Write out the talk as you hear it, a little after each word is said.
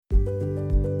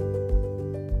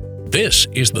This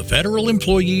is the Federal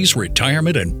Employees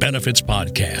Retirement and Benefits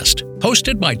Podcast,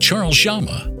 hosted by Charles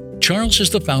Jama. Charles is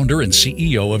the founder and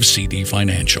CEO of CD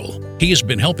Financial. He has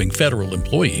been helping federal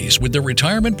employees with their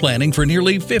retirement planning for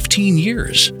nearly 15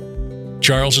 years.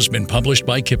 Charles has been published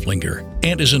by Kiplinger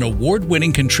and is an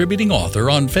award-winning contributing author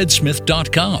on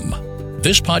fedsmith.com.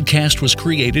 This podcast was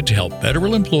created to help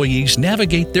federal employees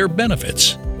navigate their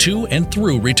benefits to and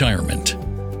through retirement.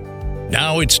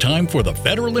 Now it's time for the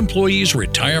Federal Employees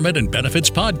Retirement and Benefits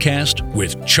Podcast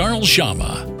with Charles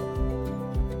Jama.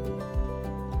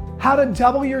 How to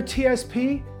double your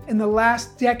TSP in the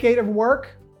last decade of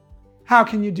work? How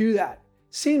can you do that?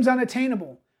 Seems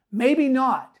unattainable. Maybe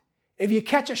not. If you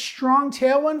catch a strong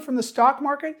tailwind from the stock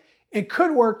market, it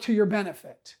could work to your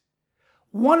benefit.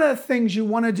 One of the things you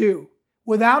want to do,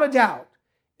 without a doubt,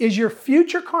 is your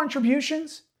future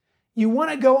contributions. You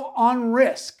want to go on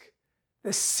risk.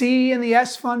 The C and the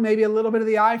S fund, maybe a little bit of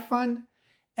the I fund.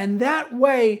 And that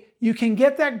way you can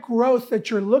get that growth that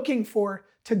you're looking for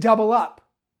to double up.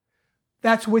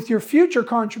 That's with your future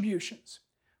contributions.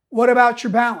 What about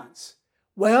your balance?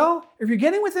 Well, if you're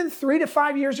getting within 3 to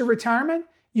 5 years of retirement,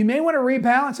 you may want to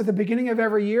rebalance at the beginning of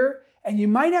every year, and you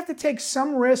might have to take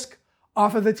some risk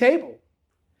off of the table.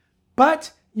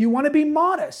 But you want to be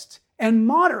modest and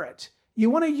moderate. You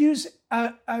want to use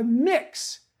a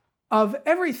mix of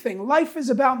everything. Life is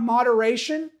about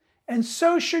moderation, and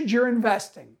so should your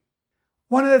investing.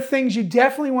 One of the things you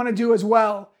definitely want to do as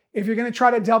well, if you're going to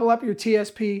try to double up your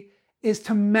TSP, is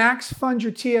to max fund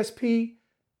your TSP,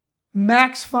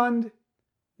 max fund.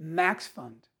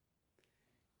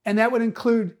 And that would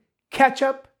include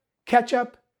catch-up,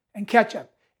 and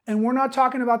catch-up. And we're not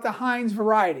talking about the Heinz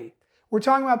variety. We're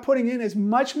talking about putting in as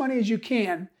much money as you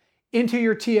can into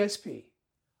your TSP.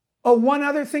 Oh, one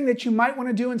other thing that you might want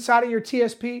to do inside of your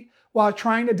TSP while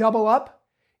trying to double up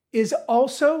is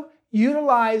also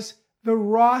utilize the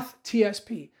Roth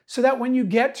TSP so that when you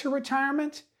get to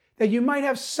retirement, that you might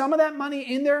have some of that money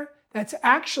in there that's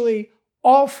actually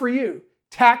all for you,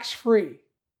 tax-free.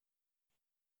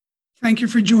 Thank you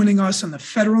for joining us on the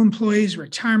Federal Employees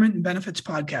Retirement and Benefits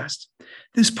Podcast.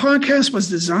 This podcast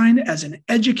was designed as an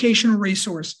educational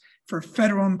resource for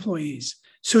federal employees.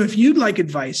 So if you'd like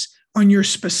advice on your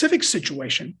specific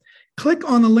situation, click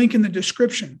on the link in the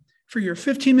description for your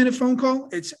 15-minute phone call.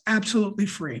 It's absolutely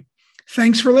free.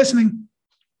 Thanks for listening.